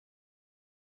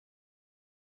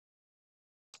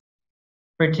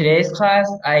For today's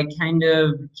class, I kind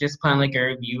of just plan like a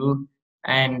review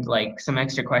and like some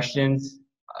extra questions.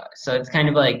 So it's kind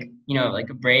of like,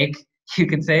 like a break, you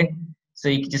could say. So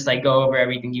you could just like go over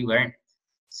everything you learned.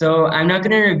 So I'm not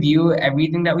going to review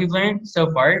everything that we've learned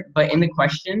so far, but in the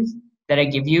questions that I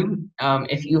give you,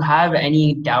 if you have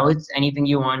any doubts, anything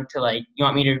you want to like, you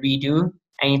want me to redo,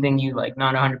 anything you like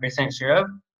not 100% sure of,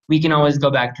 we can always go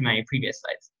back to my previous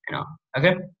slides,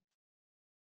 okay?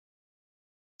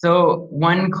 So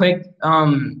one quick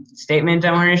statement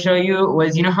I wanted to show you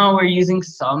was, how we're using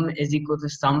sum is equal to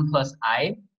sum plus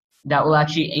I? That will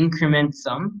actually increment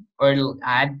sum, or it'll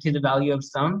add to the value of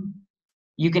sum.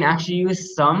 You can actually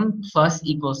use sum plus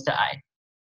equals to I.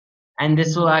 And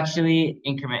this will actually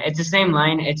increment. It's the same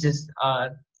line, it's just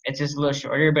a little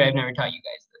shorter, but I've never taught you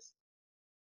guys this.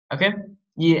 Okay?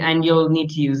 And you'll need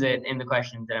to use it in the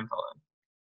questions that I'm following.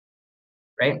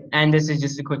 Right? And this is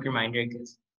just a quick reminder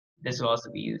because this will also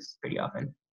be used pretty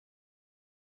often.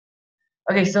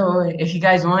 Okay, so if you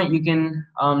guys want, you can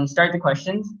start the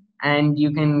questions and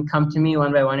you can come to me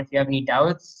one by one if you have any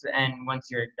doubts and once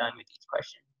you're done with each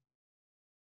question.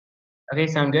 Okay,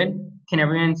 sound good? Can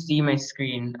everyone see my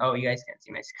screen? Oh, you guys can't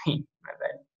see my screen. My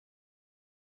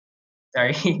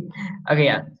bad. Sorry. Okay,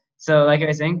 yeah. So like I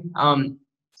was saying,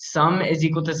 sum is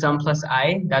equal to sum plus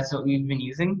I. That's what we've been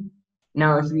using.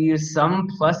 Now, if we use sum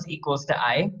plus equals to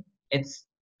I, it's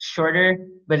shorter,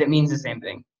 but it means the same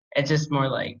thing. It's just more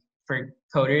like for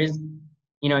coders,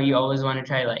 you always want to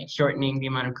try like shortening the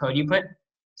amount of code you put.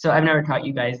 So I've never taught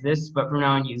you guys this, but from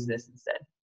now on, use this instead.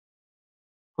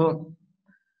 Cool.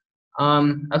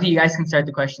 Okay, you guys can start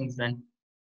the questions then.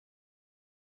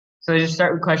 So just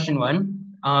start with question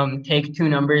one. Take two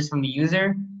numbers from the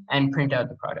user and print out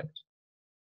the product.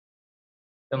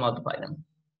 So multiply them.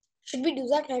 Should we do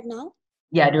that right now?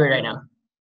 Yeah, do it right now.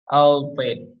 I'll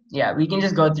wait. Yeah, we can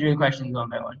just go through the questions one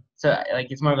by one. So like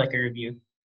it's more of like a review.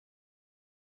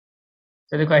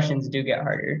 So the questions do get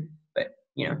harder, but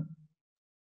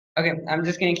Okay, I'm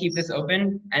just gonna keep this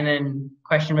open and then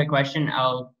question by question,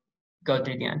 I'll go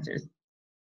through the answers.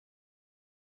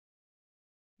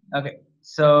 Okay,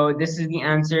 so this is the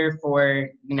answer for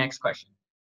the next question.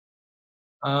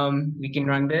 We can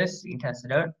run this, we can test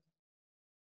it out.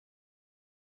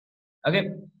 Okay,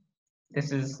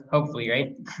 this is hopefully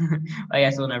right. I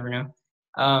guess we'll never know.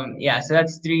 Yeah, so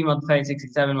that's 3 multiplied by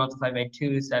 67 multiplied by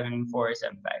 2, 7, 4,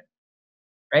 7, 5.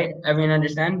 Right? Everyone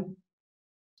understand?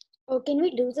 Oh, can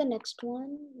we do the next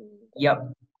one?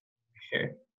 Yep,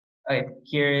 sure. Okay,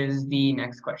 here is the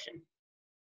next question.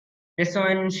 This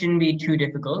one shouldn't be too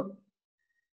difficult.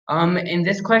 In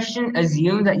this question,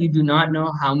 assume that you do not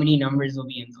know how many numbers will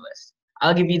be in the list.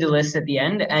 I'll give you the list at the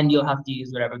end, and you'll have to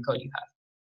use whatever code you have.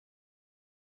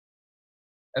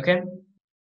 Okay?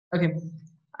 Okay.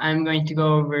 I'm going to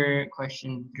go over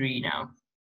question 3 now.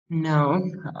 Now,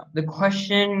 the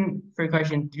question for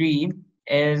question 3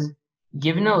 is,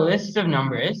 given a list of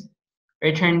numbers,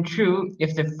 return true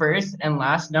if the first and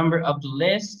last number of the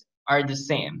list are the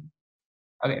same.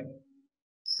 Okay,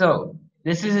 so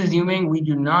this is assuming we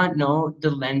do not know the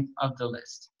length of the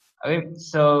list. Okay,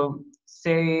 so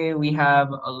say we have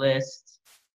a list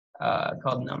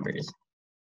called numbers.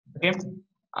 Okay,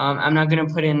 I'm not gonna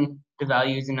put in the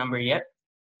values in numbers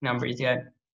yet.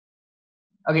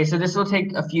 Okay, so this will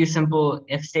take a few simple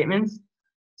if statements.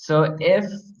 So if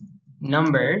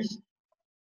numbers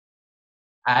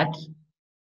at,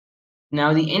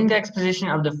 now the index position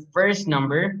of the first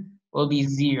number will be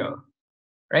 0,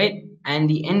 right? And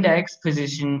the index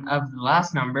position of the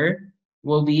last number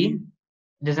will be,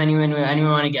 does anyone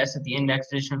want to guess what the index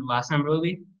position of the last number will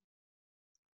be?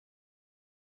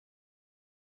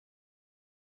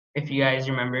 If you guys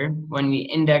remember, when we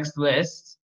index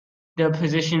lists, the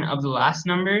position of the last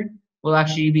number will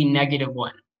actually be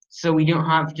 -1. So we don't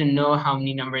have to know how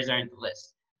many numbers are in the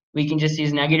list. We can just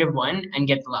use -1 and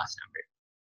get the last number.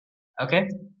 Okay?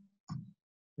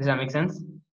 Does that make sense?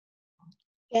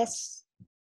 Yes.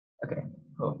 Okay,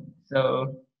 cool.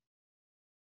 So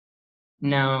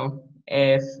now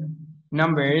if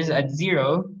numbers at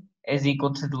 0 is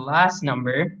equal to the last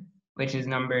number, which is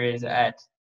numbers at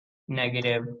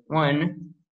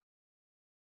 -1,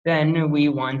 then we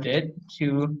want it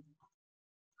to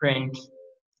print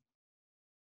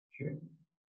true.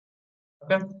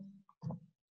 Okay?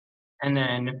 And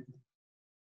then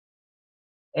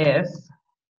if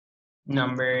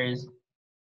numbers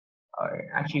are,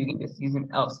 actually we can just use an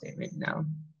else statement now.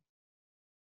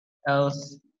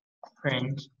 Else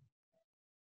print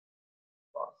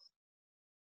false.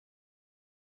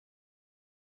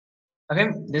 Okay,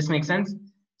 this makes sense.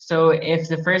 So if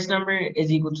the first number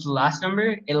is equal to the last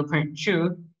number, it'll print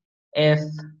true. If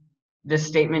this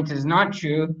statement is not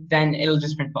true, then it'll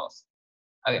just print false.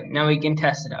 Okay, now we can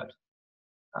test it out.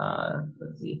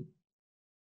 Let's see.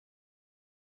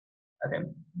 Okay,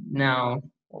 now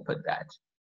we'll put that.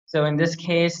 So in this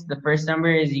case, the first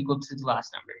number is equal to the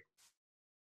last number.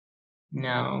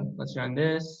 Now let's run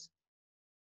this.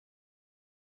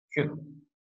 True,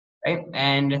 right?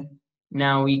 And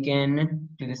now we can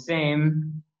do the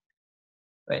same,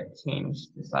 but change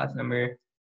this last number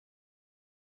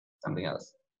something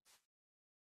else.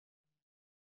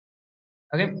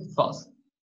 Okay, false.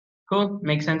 Cool,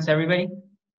 makes sense to everybody?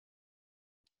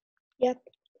 Yep.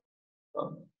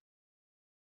 Cool.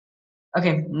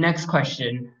 Okay, next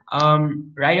question.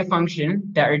 Write a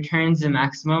function that returns the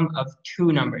maximum of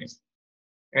two numbers,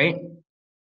 right?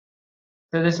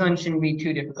 So this one shouldn't be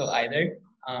too difficult either.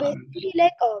 Basically,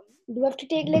 like, do you have to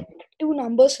take like two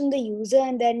numbers from the user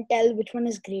and then tell which one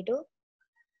is greater?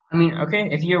 I mean, okay,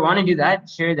 if you want to do that,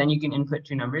 sure, then you can input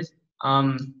two numbers.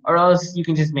 Or else you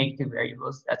can just make two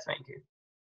variables. That's fine too.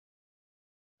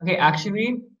 Okay,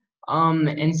 actually,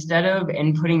 instead of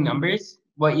inputting numbers,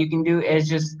 what you can do is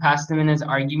just pass them in as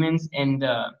arguments in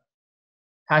the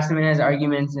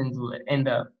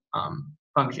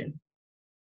function.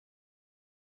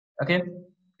 Okay,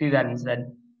 do that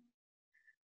instead.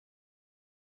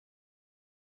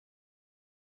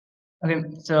 Okay,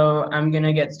 so I'm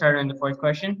gonna get started on the fourth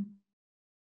question.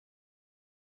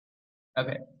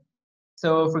 Okay,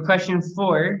 so for question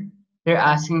 4, they're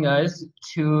asking us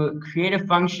to create a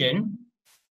function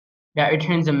that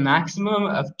returns a maximum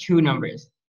of two numbers.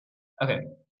 Okay,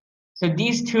 so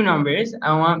these two numbers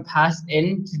I want passed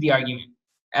into the argument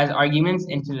as arguments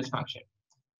into this function.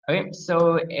 Okay,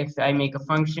 so if I make a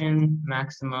function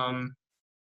maximum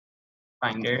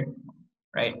finder,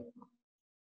 right?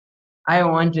 I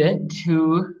want it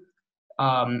to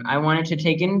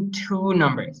take in two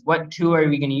numbers. What two are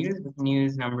we going to use? We can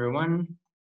use number 1,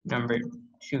 number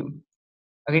 2.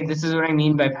 Okay, this is what I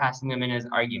mean by passing them in as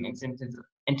arguments into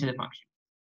the function.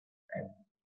 Right.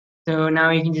 So now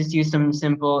we can just use some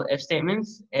simple if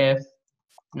statements. If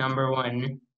number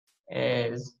 1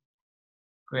 is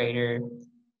greater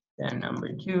than number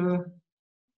 2,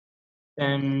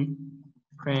 then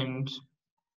print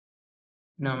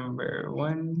number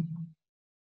 1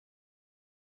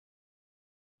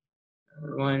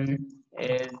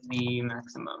 is the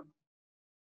maximum.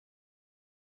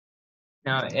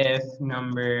 Now if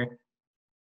number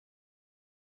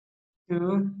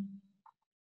 2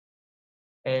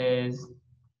 is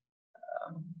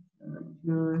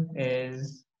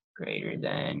greater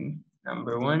than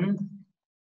number 1,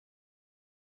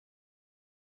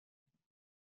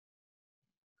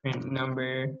 print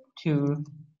number 2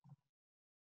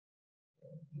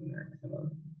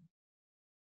 maximum.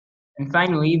 And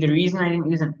finally, the reason I didn't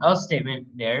use an else statement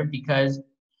there, because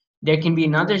there can be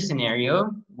another scenario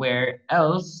where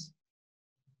else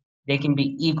they can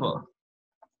be equal.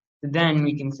 So then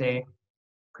we can say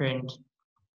print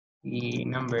the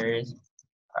numbers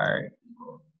are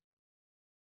equal.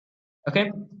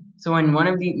 Okay, so when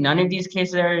none of these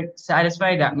cases are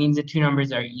satisfied, that means the two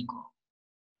numbers are equal.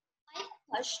 I have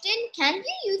a question. Can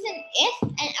we use an if,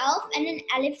 an else, and an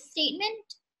elif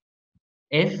statement?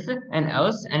 If, an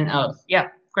else, and an else. Yeah,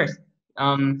 of course.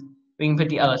 We can put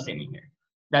the else statement here.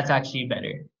 That's actually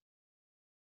better.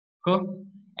 Cool.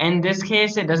 In this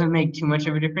case, it doesn't make too much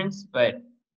of a difference, but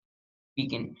we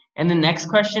can. And the next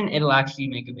question, it'll actually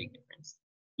make a big difference.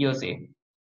 You'll see.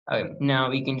 Okay, now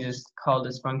we can just call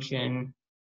this function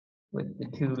with the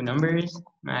two numbers,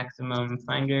 maximum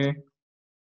finder,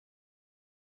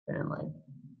 and like.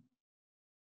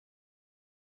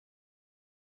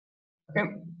 Okay.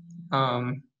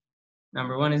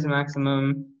 Number 1 is the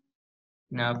maximum.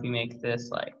 Now if we make this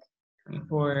like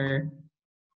 24,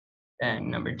 then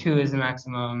number 2 is the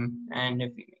maximum. And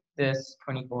if we make this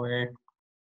 24,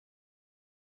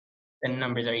 then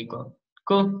numbers are equal.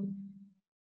 Cool.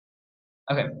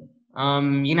 Okay. You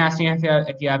can ask me if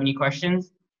you have any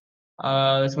questions.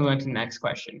 Let's move on to the next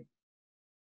question.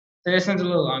 So this one's a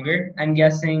little longer. I'm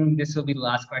guessing this will be the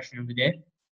last question of the day.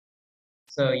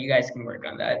 So you guys can work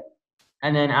on that.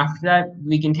 And then after that,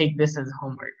 we can take this as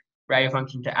homework. Write a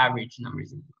function to average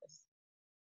numbers into this.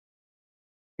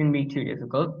 Shouldn't be too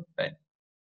difficult, but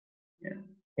yeah,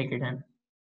 take your time.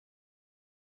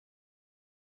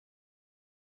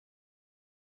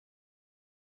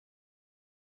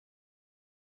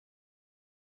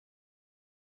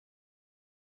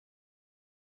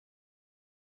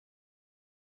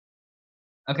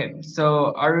 Okay,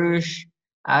 so Arush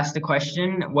asked the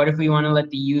question, what if we want to let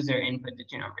the user input the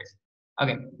two numbers?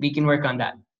 Okay, we can work on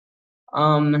that.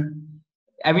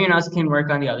 Everyone else can work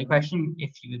on the other question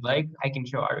if you would like. I can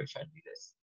show Arush how to do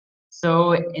this.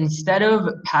 So instead of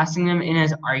passing them in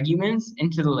as arguments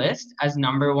into the list as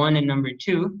number 1 and number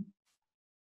 2,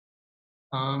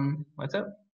 what's up?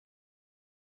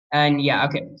 And yeah,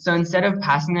 okay. So instead of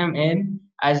passing them in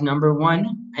as number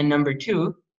 1 and number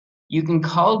 2, you can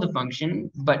call the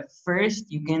function, but first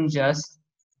you can just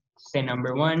say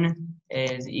number 1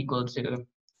 is equal to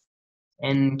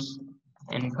int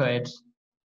input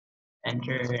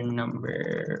enter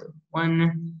number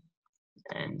 1,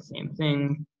 and same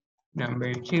thing.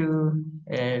 Number 2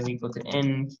 is equal to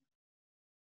int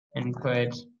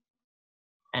input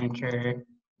enter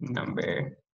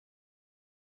number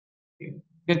 2.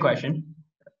 Good question,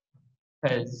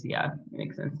 because yeah,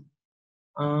 makes sense.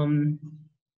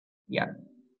 Yeah.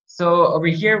 So over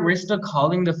here, we're still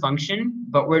calling the function,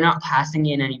 but we're not passing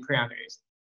in any parameters,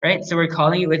 right? So we're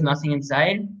calling it with nothing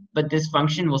inside, but this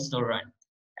function will still run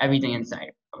everything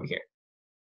inside over here.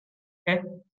 Okay.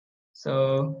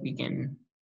 So we can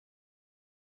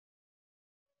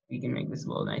make this a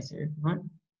little nicer if you want.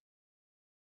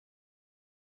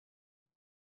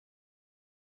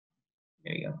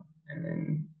 There you go. And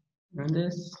then run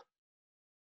this.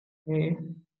 Okay.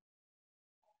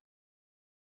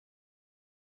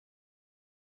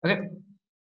 Okay.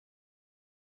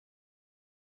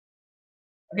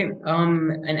 Okay.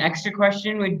 An extra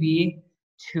question would be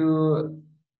to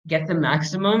get the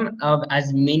maximum of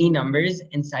as many numbers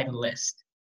inside a list,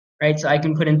 right? So I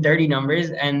can put in 30 numbers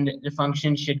and the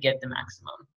function should get the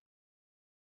maximum.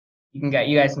 You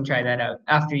guys can try that out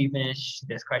after you finish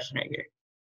this question right here.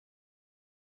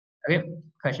 Okay,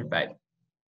 question 5.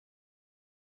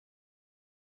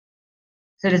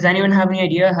 So does anyone have any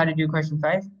idea how to do question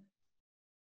 5?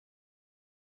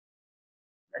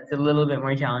 That's a little bit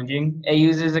more challenging. It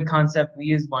uses a concept we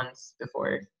used once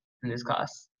before in this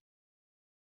class.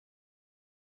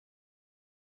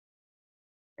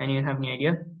 Anyone have any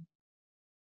idea?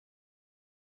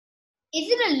 Is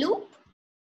it a loop?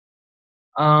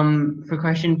 For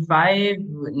question 5,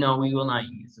 no, we will not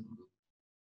use a loop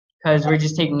because we're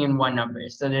just taking in one number,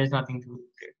 so there's nothing to loop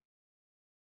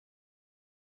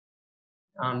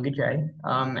through. Good try.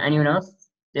 Anyone else?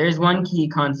 There's one key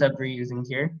concept we're using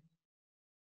here.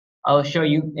 I'll show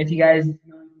you. If you guys get it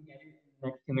in the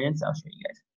next 2 minutes, I'll show you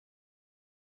guys.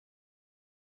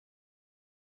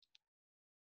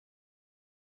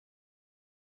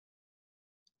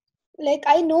 Like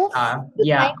I know.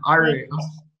 Yeah.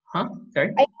 Huh?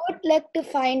 Sorry. I would like to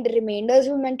find remainders.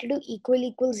 We're meant to do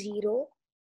equal 0.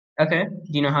 Okay.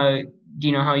 Do you know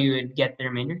how you would get the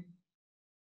remainder?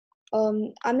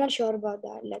 I'm not sure about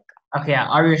that. Like. Okay, yeah,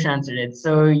 Arish answered it.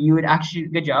 So you would actually,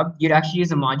 good job. You'd actually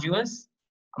use a modulus.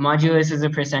 A modulus is a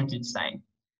percentage sign.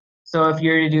 So if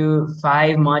you were to do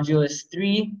 5 modulus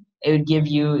 3, it would give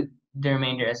you the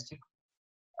remainder as 2.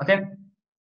 Okay?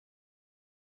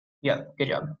 Yeah, good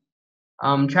job.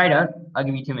 Try it out. I'll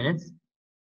give you 2 minutes.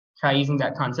 Try using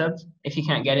that concept. If you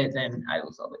can't get it, then I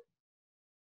will solve it.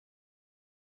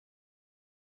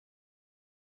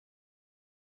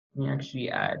 Let me actually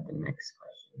add the next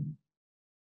question.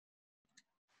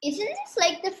 Isn't this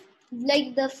like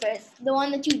the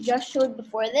one that you just showed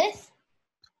before this?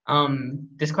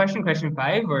 This question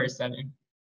 5 or 7?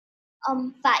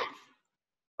 5.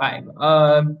 5.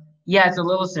 Yeah, it's a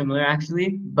little similar actually,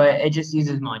 but it just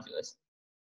uses modulus.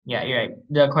 Yeah, you're right.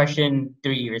 The question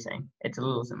 3 you were saying, it's a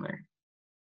little similar.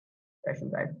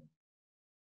 Question 5.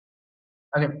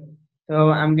 Okay, so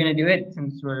I'm gonna do it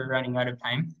since we're running out of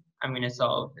time. I'm gonna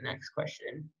solve the next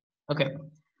question. Okay.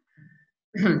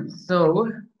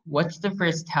 So what's the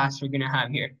first task we're gonna have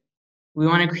here? We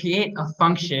want to create a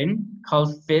function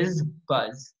called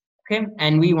fizzBuzz. Okay,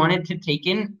 and we want it to take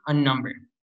in a number.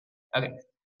 Okay,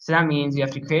 so that means we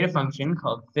have to create a function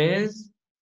called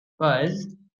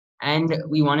fizzBuzz, and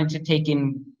we want it to take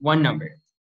in one number.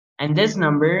 And this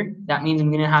number, that means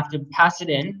I'm gonna have to pass it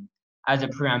in as a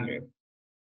parameter,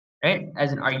 right?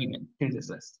 As an argument to this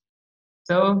list.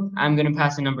 So I'm gonna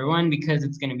pass in number 1 because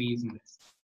it's gonna be using this.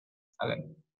 Okay.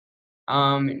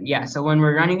 Yeah, so when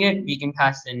we're running it, we can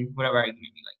pass in whatever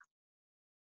argument we like.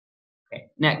 Okay,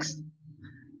 next.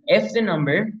 If the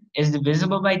number is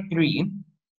divisible by 3,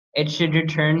 it should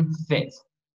return fizz.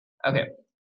 Okay.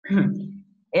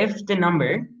 If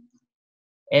number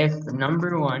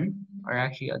 1, or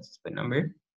actually let's just put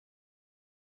number,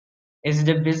 is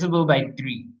divisible by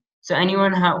 3. So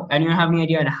anyone have any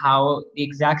idea on how the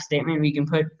exact statement we can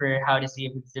put for how to see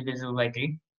if it's divisible by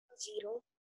 3? 0.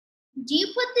 Do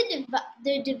you put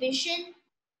the division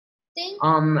thing?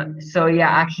 So yeah,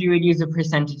 actually we'd use a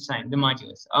percentage sign, the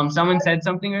modulus. Someone said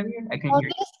something earlier? I couldn't hear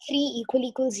it. Modulus 3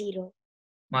 equal 0.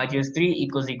 Modulus 3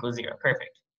 equals 0.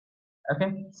 Perfect.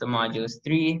 Okay, so modulus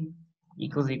 3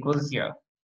 equals 0.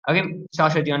 Okay,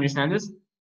 Sasha, do you understand this?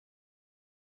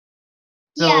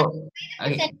 So, Yeah.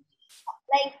 okay.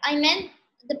 Like I meant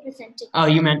the percentage. Oh,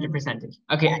 you meant the percentage.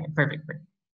 Okay, perfect.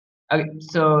 Okay,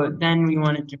 so then we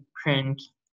wanted to print,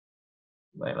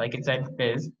 like it said,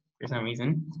 fizz for some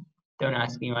reason. Don't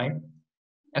ask me why.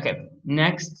 Okay,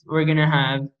 next we're gonna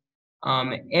have,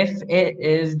 if it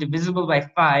is divisible by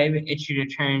 5, it should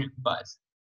return buzz.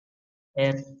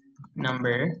 If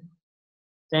number,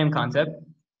 same concept,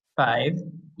 5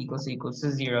 equals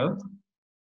to 0,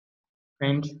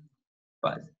 print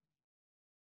buzz.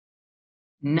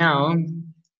 Now,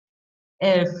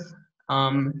 if,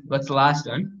 what's the last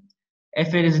one?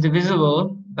 If it is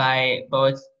divisible by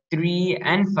both 3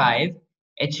 and 5,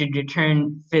 it should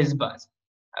return fizz buzz.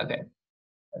 Okay,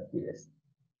 let's do this.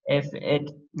 If it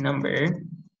number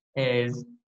is,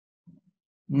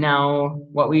 now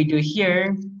what we do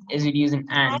here is we use an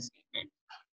AND statement,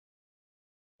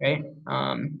 right?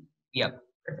 Yep,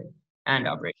 perfect. AND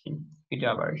operation. Good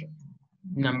job, Arj.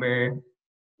 Number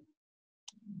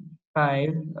 5,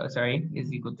 oh sorry,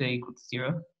 is equal to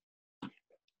 0.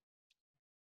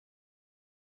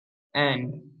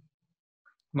 And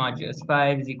modulus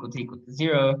 5 is equal to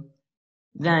 0.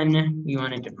 Then we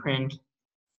wanted to print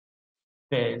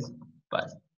fizz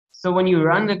buzz. So when you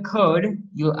run the code,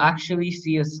 you'll actually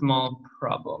see a small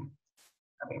problem.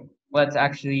 Okay, let's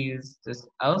actually use this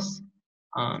else.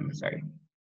 Sorry.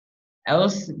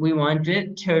 Else we want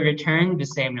it to return the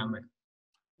same number,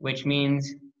 which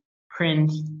means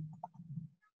print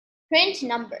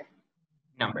number.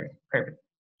 Perfect.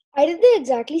 I did the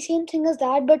exactly same thing as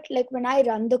that, but like when I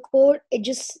run the code, it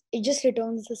just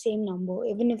returns the same number,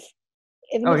 even if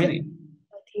Oh, it's really?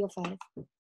 3 or 5.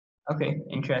 Okay,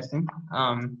 interesting.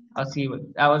 I'll see what,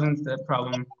 that wasn't the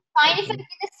problem. Fine if I did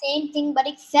the same thing, but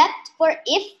except for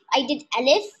if I did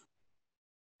Elif.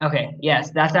 Okay,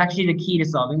 yes, that's actually the key to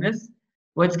solving this.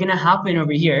 What's gonna happen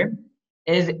over here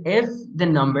is if the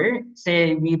number,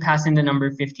 say we pass in the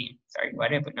number 15. Sorry, why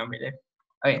did I put number there?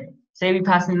 Okay, say we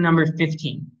pass in the number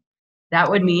 15. That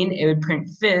would mean it would print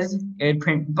fizz, it would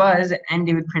print buzz, and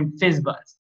it would print fizz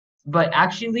buzz. But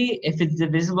actually, if it's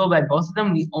divisible by both of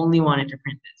them, we only want it to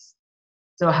print this.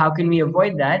 So how can we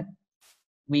avoid that?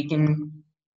 We can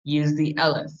use the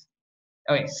elif.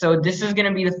 Okay, so this is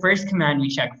gonna be the first command we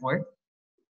check for,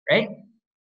 right?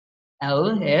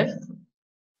 Elif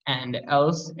and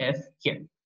else if here.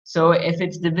 So if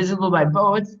it's divisible by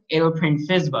both, it'll print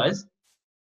fizz buzz.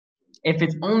 If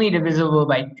it's only divisible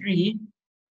by 3,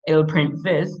 it'll print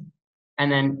fizz,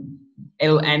 and then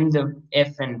it'll end the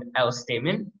if and else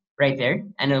statement right there,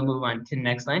 and it'll move on to the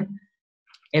next line.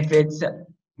 If its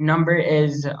number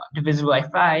is divisible by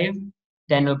 5,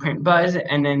 then it'll print buzz,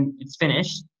 and then it's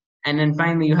finished. And then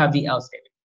finally you have the else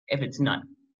statement, if it's none,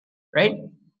 right?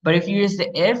 But if you use the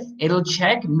if, it'll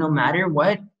check no matter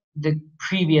what the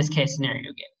previous case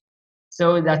scenario gave.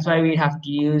 So that's why we'd have to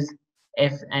use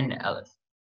if and elif.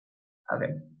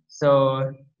 Okay,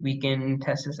 so we can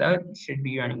test this out. It should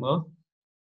be running well.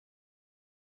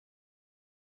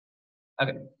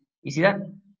 Okay, you see that?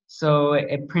 So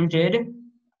it printed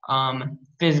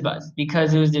fizz buzz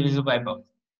because it was divisible by both.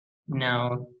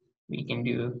 Now we can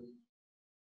do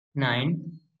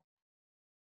 9.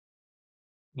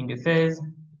 We can do fizz,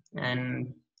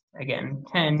 and again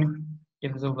 10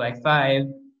 divisible by 5.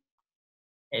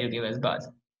 It'll give us buzz.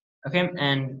 Okay,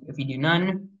 and if we do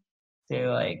none, say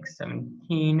like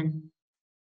 17.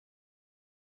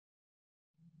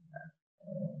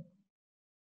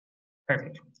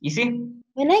 Perfect. You see?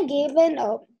 When I gave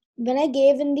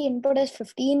in the input as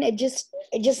 15, it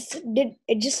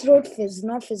just wrote fizz,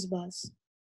 not fizz buzz.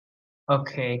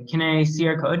 Okay, can I see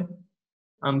your code?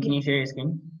 Can you share your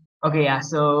screen? Okay, yeah,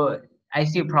 so I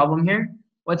see a problem here.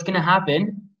 What's gonna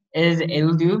happen is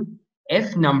it'll do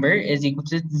if number is equal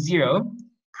to 0,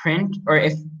 print, or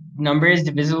if number is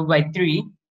divisible by 3,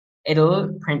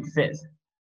 it'll print fizz.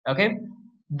 Okay?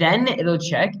 Then it'll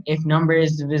check if number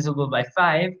is divisible by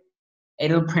 5,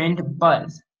 it'll print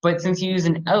buzz. But since you use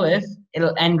an elif,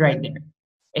 it'll end right there.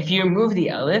 If you remove the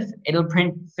elif, it'll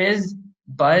print fizz,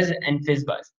 buzz, and fizz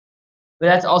buzz. But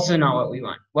that's also not what we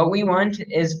want. What we want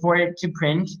is for it to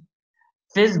print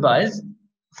fizz buzz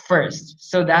first.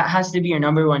 So that has to be your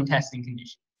number one testing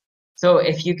condition. So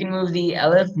if you can move the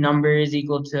elif, number is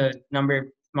equal to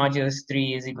number modulus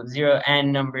 3 is equal to 0,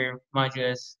 and number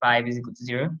modulus 5 is equal to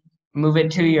 0, move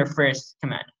it to your first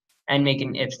command and make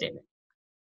an if statement.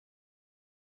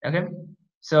 Okay,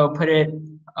 so put it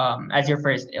as your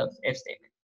first if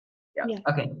statement. Yeah.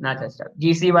 Okay, now test out. Do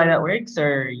you see why that works,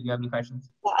 or you have any questions?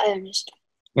 I understand.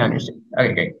 You understood.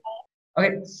 Okay, great.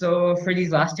 Okay, so for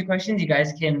these last two questions, you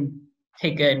guys can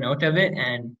take a note of it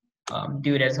and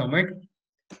do it as homework.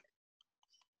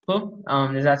 Cool.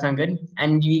 Does that sound good?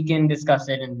 And we can discuss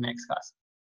it in the next class.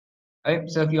 All right.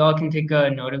 So if you all can take a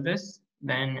note of this,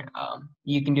 then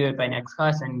you can do it by next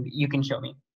class, and you can show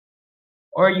me,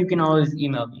 or you can always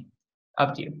email me.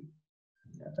 Up to you.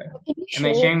 Okay. Can you Am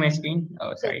I show? sharing my screen?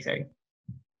 Oh, sorry.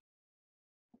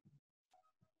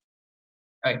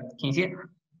 All right. Can you see it?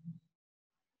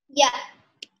 Yeah.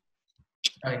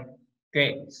 Okay.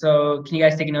 Great. So can you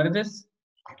guys take a note of this?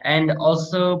 And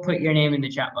also put your name in the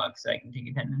chat box so I can take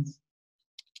attendance.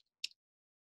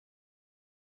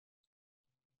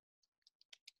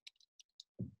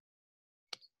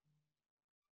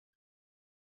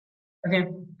 Okay,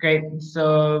 great.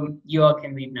 So you all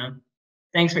can leave now.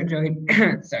 Thanks for joining.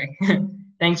 Sorry.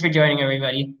 Thanks for joining,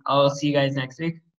 everybody. I'll see you guys next week.